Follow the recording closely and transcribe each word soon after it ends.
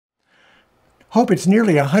Hope, it's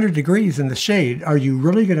nearly 100 degrees in the shade. Are you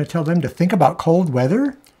really going to tell them to think about cold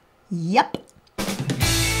weather? Yep.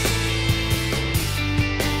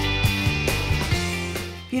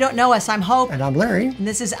 If you don't know us, I'm Hope. And I'm Larry. And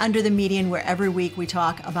this is Under the Median, where every week we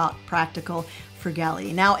talk about practical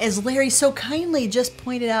frugality. Now, as Larry so kindly just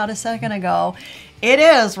pointed out a second ago, it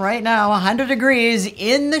is right now 100 degrees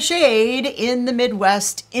in the shade in the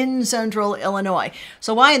Midwest in central Illinois.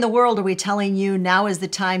 So why in the world are we telling you now is the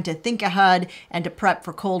time to think ahead and to prep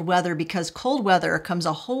for cold weather? Because cold weather comes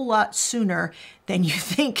a whole lot sooner than you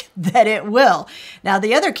think that it will. Now,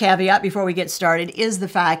 the other caveat before we get started is the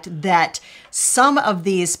fact that some of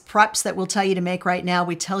these preps that we'll tell you to make right now,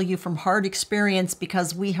 we tell you from hard experience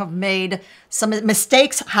because we have made some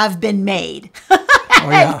mistakes have been made. Oh,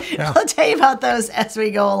 yeah. I'll tell you about those as we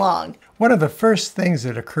go along. One of the first things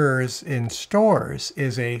that occurs in stores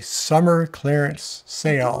is a summer clearance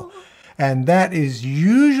sale. And that is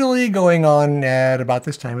usually going on at about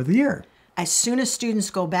this time of the year. As soon as students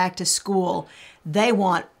go back to school, they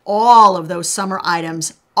want all of those summer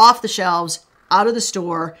items off the shelves, out of the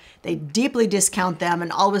store. They deeply discount them,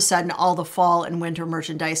 and all of a sudden, all the fall and winter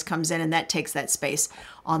merchandise comes in, and that takes that space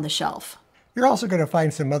on the shelf. You're also going to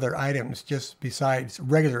find some other items just besides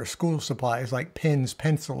regular school supplies like pens,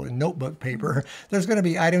 pencil, and notebook paper. There's going to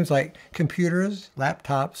be items like computers,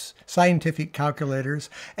 laptops, scientific calculators.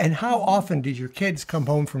 And how often did your kids come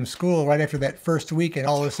home from school right after that first week and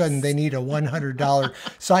all of a sudden they need a $100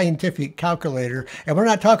 scientific calculator? And we're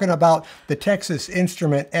not talking about the Texas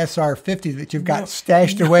Instrument SR50 that you've got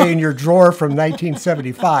stashed away in your drawer from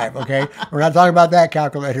 1975, okay? We're not talking about that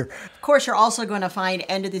calculator. Of course, you're also going to find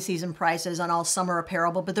end of the season prices on all summer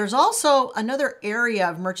apparel, but there's also another area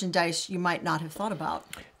of merchandise you might not have thought about.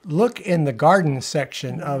 Look in the garden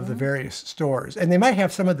section of the various stores, and they might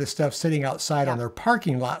have some of this stuff sitting outside on their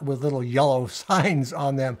parking lot with little yellow signs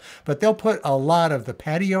on them, but they'll put a lot of the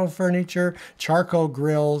patio furniture, charcoal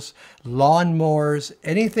grills, lawn mowers,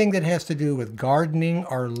 anything that has to do with gardening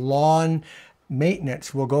or lawn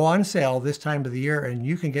maintenance will go on sale this time of the year, and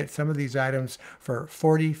you can get some of these items for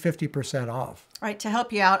 40–50% off. All right, to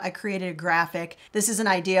help you out, I created a graphic. This is an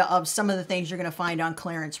idea of some of the things you're going to find on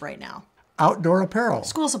clearance right now. Outdoor apparel,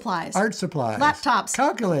 School supplies, art supplies, laptops,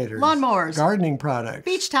 calculators, lawnmowers, gardening products,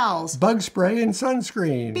 beach towels, bug spray and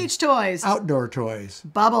sunscreen, beach toys, outdoor toys,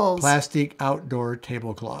 bubbles, plastic outdoor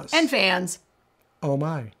tablecloths, and fans. Oh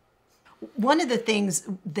my. One of the things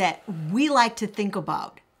that we like to think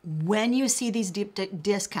about when you see these deep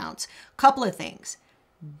discounts, couple of things.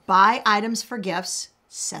 Buy items for gifts,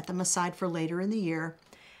 set them aside for later in the year,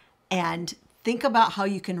 and think about how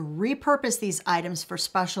you can repurpose these items for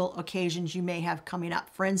special occasions you may have coming up.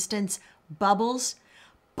 For instance, bubbles.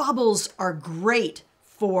 Bubbles are great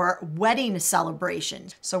for wedding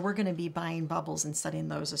celebrations. So we're going to be buying bubbles and setting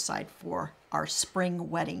those aside for our spring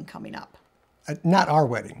wedding coming up. Not our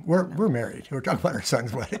wedding. We're married. We're talking about our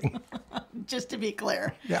son's wedding. Just to be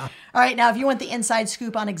clear. Yeah. All right, now if you want the inside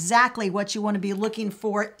scoop on exactly what you want to be looking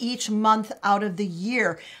for each month out of the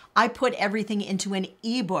year, I put everything into an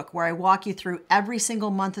ebook where I walk you through every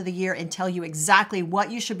single month of the year and tell you exactly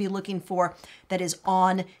what you should be looking for that is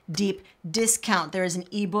on deep discount. There is an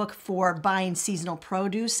ebook for buying seasonal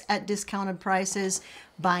produce at discounted prices,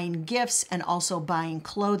 buying gifts, and also buying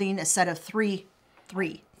clothing, a set of three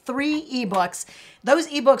ebooks. Those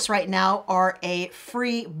ebooks right now are a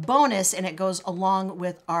free bonus, and it goes along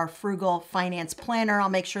with our Frugal Finance Planner. I'll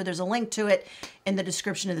make sure there's a link to it in the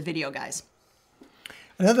description of the video, guys.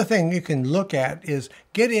 Another thing you can look at is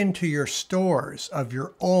get into your stores of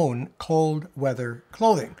your own cold weather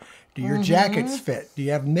clothing. Do your jackets fit? Do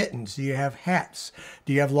you have mittens? Do you have hats?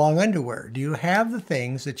 Do you have long underwear? Do you have the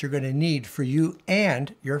things that you're going to need for you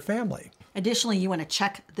and your family? Additionally, you want to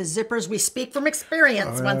check the zippers. We speak from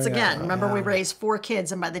experience once again. Remember, we raised 4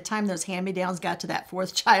 kids, and by the time those hand-me-downs got to that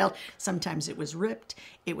 4th child, sometimes it was ripped,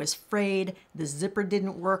 it was frayed, the zipper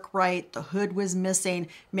didn't work right, the hood was missing.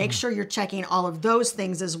 Make sure you're checking all of those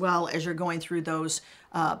things as well as you're going through those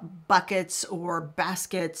buckets or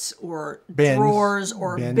baskets or drawers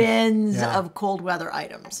or bins of cold weather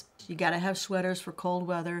items. You got to have sweaters for cold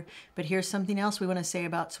weather. But here's something else we want to say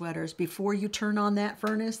about sweaters. Before you turn on that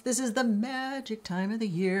furnace, this is the magic time of the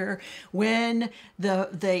year when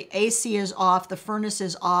the AC is off, the furnace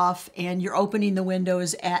is off, and you're opening the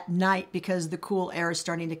windows at night because the cool air is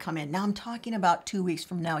starting to come in. Now, I'm talking about 2 weeks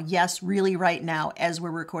from now. Yes, really right now, as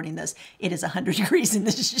we're recording this, it is 100 degrees in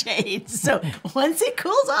the shade. So once it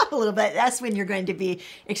cools off a little bit, that's when you're going to be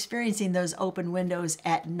experiencing those open windows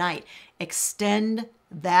at night. Extend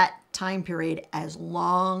that time period as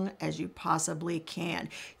long as you possibly can.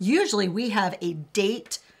 Usually we have a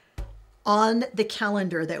date on the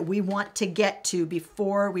calendar that we want to get to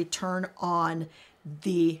before we turn on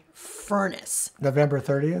the furnace? November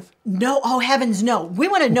 30th? No. Oh, heavens, no. We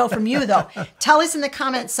want to know from you, though. Tell us in the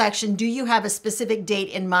comment section, do you have a specific date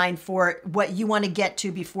in mind for what you want to get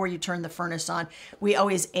to before you turn the furnace on? We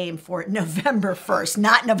always aim for November 1st,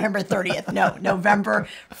 not November 30th. No, November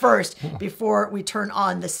 1st, before we turn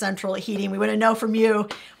on the central heating. We want to know from you,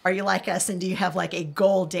 are you like us, and do you have like a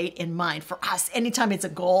goal date in mind? For us, anytime it's a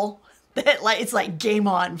goal, it's like game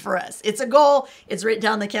on for us. It's a goal. It's written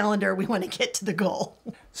down the calendar. We want to get to the goal.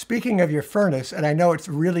 Speaking of your furnace, and I know it's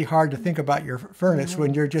really hard to think about your furnace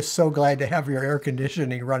when you're just so glad to have your air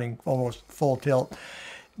conditioning running almost full tilt.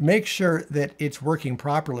 Make sure that it's working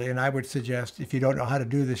properly. And I would suggest, if you don't know how to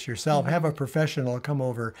do this yourself, have a professional come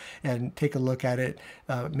over and take a look at it.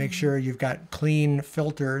 Make sure you've got clean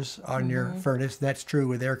filters on your furnace. That's true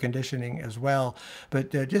with air conditioning as well.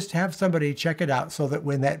 But just have somebody check it out so that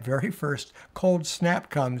when that very first cold snap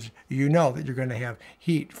comes, you know that you're going to have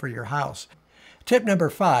heat for your house. Tip number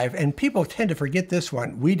 5, and people tend to forget this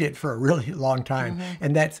one. We did for a really long time,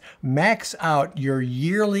 and that's max out your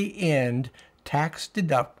yearly end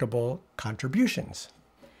tax-deductible contributions.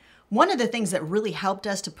 One of the things that really helped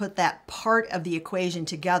us to put that part of the equation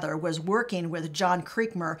together was working with John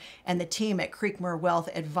Creekmer and the team at Creekmer Wealth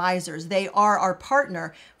Advisors. They are our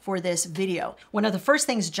partner for this video. One of the first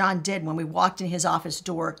things John did when we walked in his office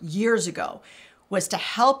door years ago was to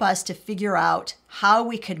help us to figure out how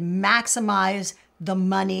we could maximize the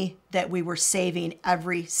money that we were saving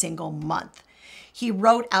every single month. He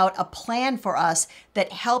wrote out a plan for us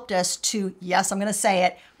that helped us to, yes, I'm going to say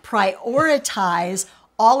it, prioritize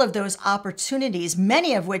all of those opportunities,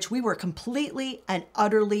 many of which we were completely and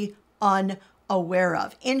utterly unaware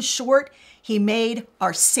of. In short, he made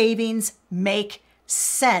our savings make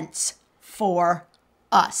sense for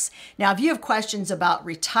us. Now, if you have questions about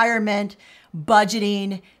retirement,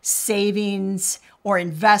 budgeting, savings, or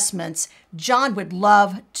investments, John would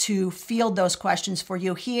love to field those questions for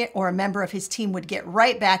you. He or a member of his team would get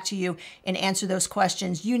right back to you and answer those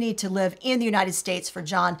questions. You need to live in the United States for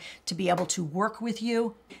John to be able to work with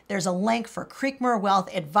you. There's a link for Creekmer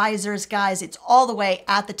Wealth Advisors, guys. It's all the way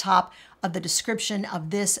at the top of the description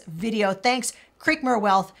of this video. Thanks, Creekmer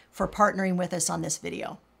Wealth, for partnering with us on this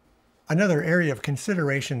video. Another area of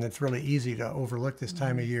consideration that's really easy to overlook this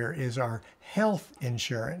time of year is our health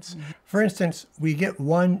insurance. For instance, we get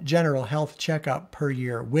one general health checkup per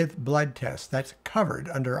year with blood tests. That's covered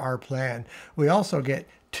under our plan. We also get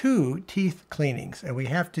 2 teeth cleanings, and we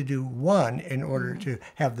have to do 1 in order to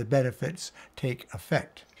have the benefits take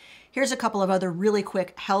effect. Here's a couple of other really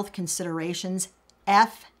quick health considerations.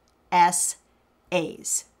 FSAs.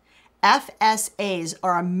 FSAs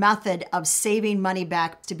are a method of saving money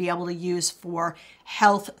back to be able to use for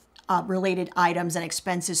health related items and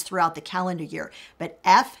expenses throughout the calendar year. But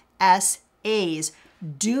FSAs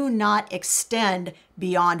do not extend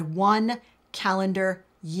beyond 1 calendar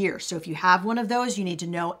year. So if you have one of those, you need to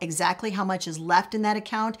know exactly how much is left in that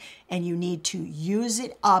account, and you need to use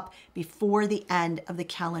it up before the end of the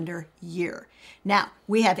calendar year. Now,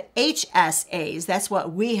 we have HSAs. That's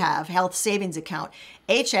what we have, health savings account.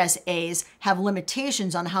 HSAs have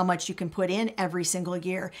limitations on how much you can put in every single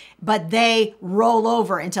year, but they roll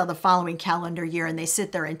over until the following calendar year, and they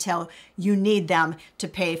sit there until you need them to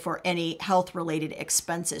pay for any health-related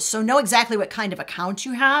expenses. So know exactly what kind of account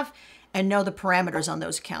you have and know the parameters on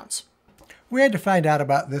those accounts. We had to find out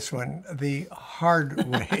about this one the hard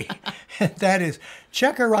way. That is,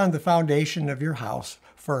 check around the foundation of your house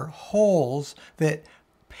for holes that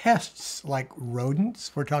pests like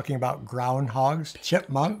rodents, we're talking about groundhogs,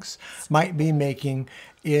 chipmunks, might be making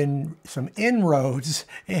in some inroads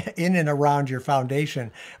in and around your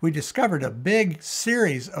foundation. We discovered a big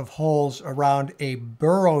series of holes around a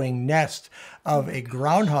burrowing nest of a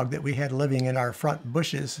groundhog that we had living in our front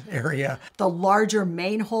bushes area. The larger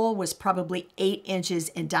main hole was probably 8 inches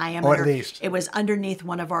in diameter. Or at least. It was underneath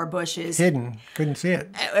one of our bushes. Hidden, couldn't see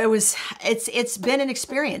it. It's been an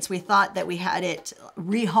experience. We thought that we had it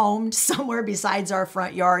rehomed somewhere besides our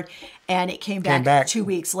front yard, and it came back 2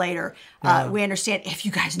 weeks later. We understand. If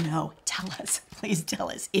you guys know, tell us. Please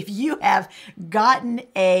tell us. If you have gotten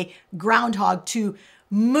a groundhog to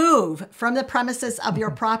move from the premises of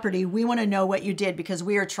your property, we want to know what you did, because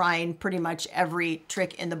we are trying pretty much every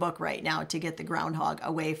trick in the book right now to get the groundhog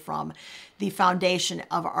away from the foundation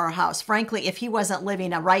of our house. Frankly, if he wasn't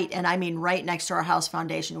living right next to our house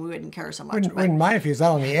foundation, we wouldn't care so much. Wouldn't mind if he's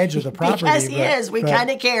out on the edge of the property. Because he is. We kind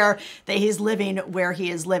of care that he's living where he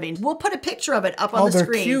is living. We'll put a picture of it up on the screen.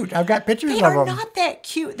 Oh, they're cute. I've got pictures of them. They are not that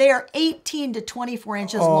cute. They are 18 to 24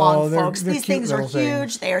 inches long, folks. These things are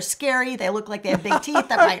huge. They are scary. They look like they have big teeth teeth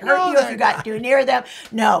that might hurt you if you got too near them.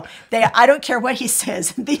 No, I don't care what he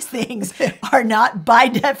says. These things are not by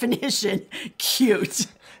definition cute.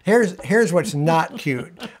 Here's what's not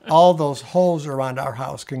cute. All those holes around our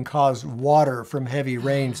house can cause water from heavy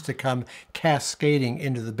rains to come cascading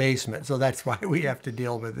into the basement. So that's why we have to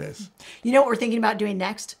deal with this. You know what we're thinking about doing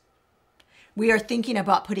next? We are thinking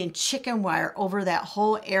about putting chicken wire over that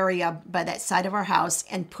whole area by that side of our house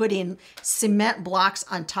and putting cement blocks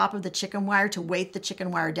on top of the chicken wire to weight the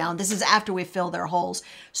chicken wire down. This is after we fill their holes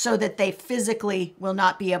so that they physically will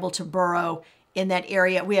not be able to burrow in that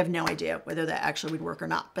area. We have no idea whether that actually would work or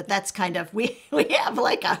not, but that's kind of, we have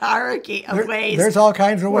like a hierarchy of ways. There's all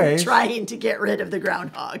kinds of ways. Trying to get rid of the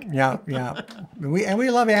groundhog. Yeah. We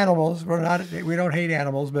love animals. We don't hate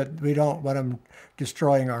animals, but we don't want them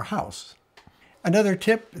destroying our house. Another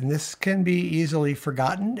tip, and this can be easily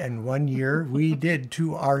forgotten, and one year we did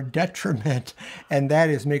to our detriment, and that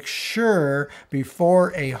is make sure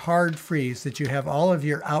before a hard freeze that you have all of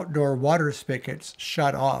your outdoor water spigots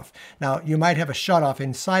shut off. Now, you might have a shut off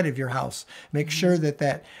inside of your house. Make sure that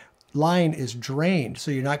that line is drained so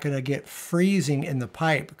you're not going to get freezing in the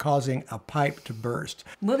pipe, causing a pipe to burst.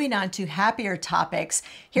 Moving on to happier topics,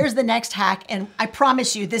 here's the next hack, and I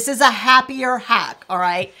promise you this is a happier hack, all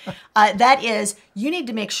right? That is, you need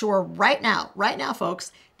to make sure right now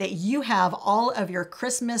folks, that you have all of your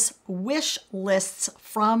Christmas wish lists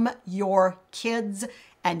from your kids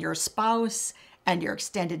and your spouse and your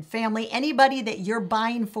extended family, anybody that you're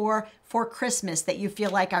buying for Christmas that you feel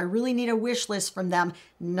like I really need a wish list from them.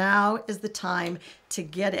 Now is the time to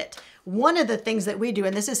get it. One of the things that we do,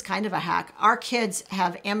 and this is kind of a hack, our kids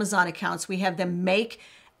have Amazon accounts. We have them make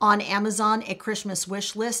on Amazon a Christmas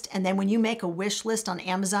wish list. And then when you make a wish list on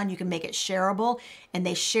Amazon, you can make it shareable, and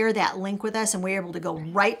they share that link with us, and we're able to go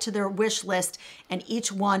right to their wish list. And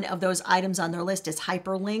each one of those items on their list is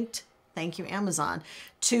hyperlinked, thank you, Amazon,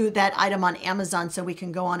 to that item on Amazon, so we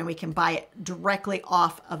can go on and we can buy it directly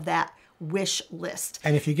off of that wish list.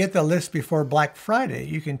 And if you get the list before Black Friday,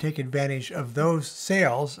 you can take advantage of those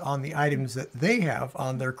sales on the items that they have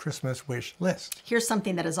on their Christmas wish list. Here's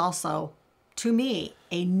something that is also, to me,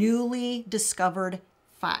 a newly discovered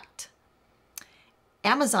fact.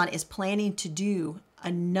 Amazon is planning to do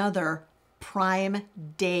another Prime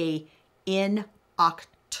Day in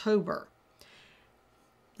October.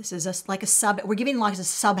 This is like a sub, we're giving lots of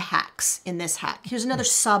sub hacks in this hack. Here's another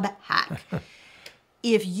sub hack.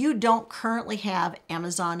 If you don't currently have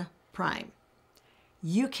Amazon Prime,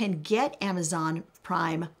 you can get Amazon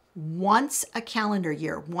Prime once a calendar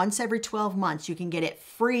year, once every 12 months. You can get it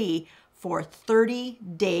free for 30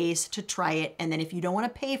 days to try it. And then if you don't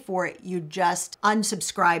want to pay for it, you just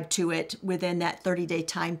unsubscribe to it within that 30-day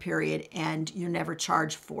time period, and you're never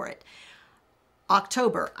charged for it.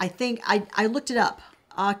 October, I think, I looked it up.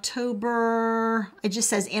 October, it just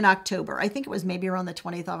says in October. I think it was maybe around the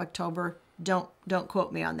 20th of October. Don't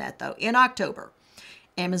quote me on that though. In October,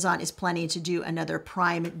 Amazon is planning to do another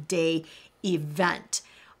Prime Day event.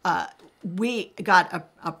 We got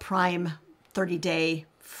a Prime 30-day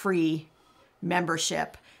free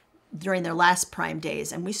membership during their last Prime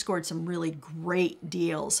Days, and we scored some really great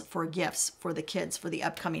deals for gifts for the kids for the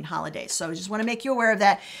upcoming holidays. So I just want to make you aware of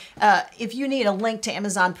that. If you need a link to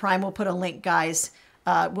Amazon Prime, we'll put a link, guys.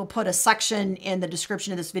 We'll put a section in the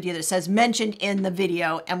description of this video that says mentioned in the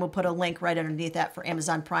video, and we'll put a link right underneath that for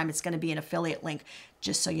Amazon Prime. It's going to be an affiliate link,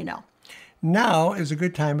 just so you know. Now is a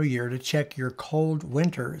good time of year to check your cold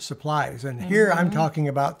winter supplies. And here I'm talking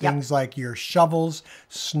about things like your shovels,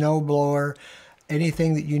 snow blower,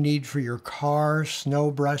 anything that you need for your car, snow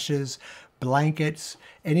brushes, blankets,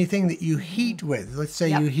 anything that you heat with. Let's say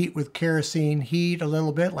you heat with kerosene heat a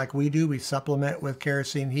little bit, like we do. We supplement with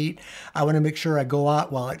kerosene heat. I want to make sure I go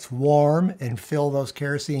out while it's warm and fill those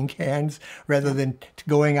kerosene cans rather than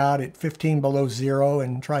going out at 15 below zero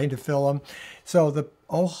and trying to fill them. So the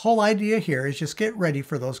whole idea here is just get ready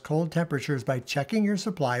for those cold temperatures by checking your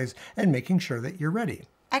supplies and making sure that you're ready.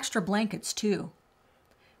 Extra blankets too.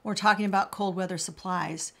 We're talking about cold weather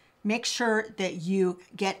supplies. Make sure that you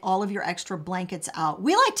get all of your extra blankets out.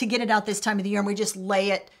 We like to get it out this time of the year, and we just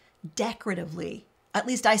lay it decoratively. At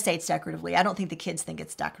least I say it's decoratively. I don't think the kids think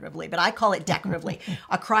it's decoratively, but I call it decoratively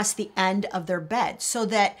across the end of their bed, so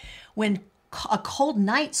that when a cold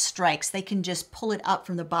night strikes, they can just pull it up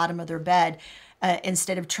from the bottom of their bed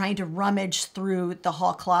instead of trying to rummage through the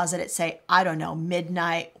hall closet at, say, I don't know,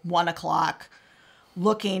 midnight, 1 o'clock,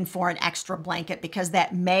 looking for an extra blanket, because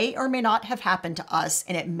that may or may not have happened to us,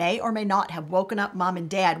 and it may or may not have woken up mom and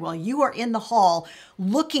dad while you are in the hall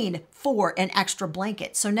looking for an extra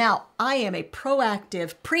blanket. So now I am a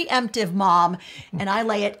proactive, preemptive mom, and I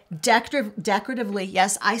lay it decoratively,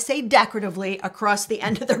 yes, I say decoratively, across the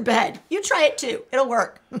end of their bed. You try it too. It'll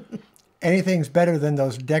work. Anything's better than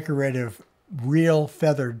those decorative, real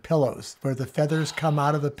feathered pillows where the feathers come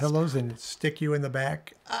out of the pillows and stick you in the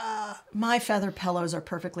back. My feather pillows are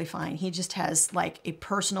perfectly fine. He just has like a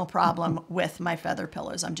personal problem with my feather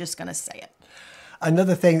pillows. I'm just going to say it.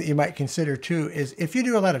 Another thing that you might consider too is if you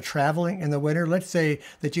do a lot of traveling in the winter, let's say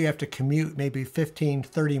that you have to commute maybe 15,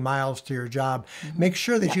 30 miles to your job, make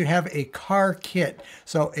sure that you have a car kit.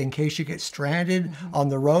 So in case you get stranded on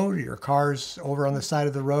the road, your car's over on the side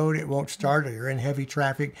of the road, it won't start, or you're in heavy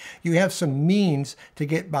traffic, you have some means to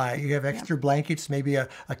get by. You have extra blankets, maybe a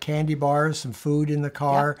candy bar, some food in the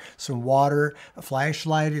car, some water, a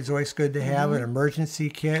flashlight is always good to have, an emergency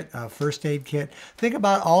kit, a first aid kit. Think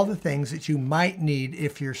about all the things that you might need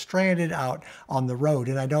if you're stranded out on the road.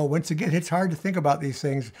 And I know, once again, it's hard to think about these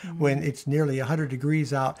things when it's nearly 100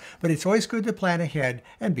 degrees out, but it's always good to plan ahead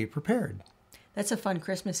and be prepared. That's a fun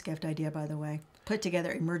Christmas gift idea, by the way. Put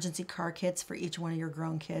together emergency car kits for each one of your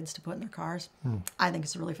grown kids to put in their cars. I think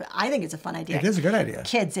it's really fun. I think it's a fun idea. It is a good idea.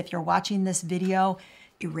 Kids, if you're watching this video,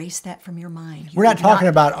 erase that from your mind. We're not talking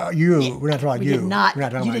about you. We're not talking about you.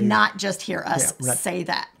 You did not just hear us say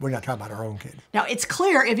that. We're not talking about our own kids. Now, it's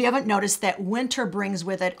clear, if you haven't noticed, that winter brings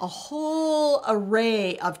with it a whole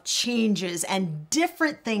array of changes and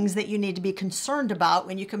different things that you need to be concerned about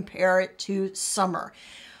when you compare it to summer.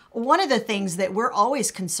 One of the things that we're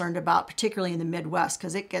always concerned about, particularly in the Midwest,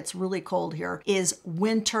 because it gets really cold here, is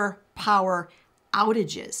winter power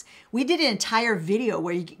outages. We did an entire video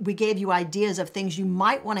where we gave you ideas of things you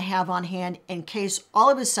might want to have on hand in case all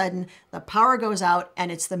of a sudden the power goes out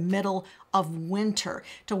and it's the middle of winter.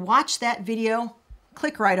 To watch that video,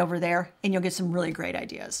 click right over there and you'll get some really great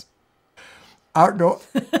ideas. Outdoor.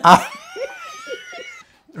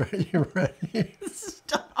 You ready?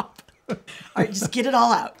 Stop. All right, just get it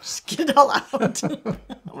all out. Just get it all out.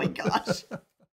 Oh my gosh.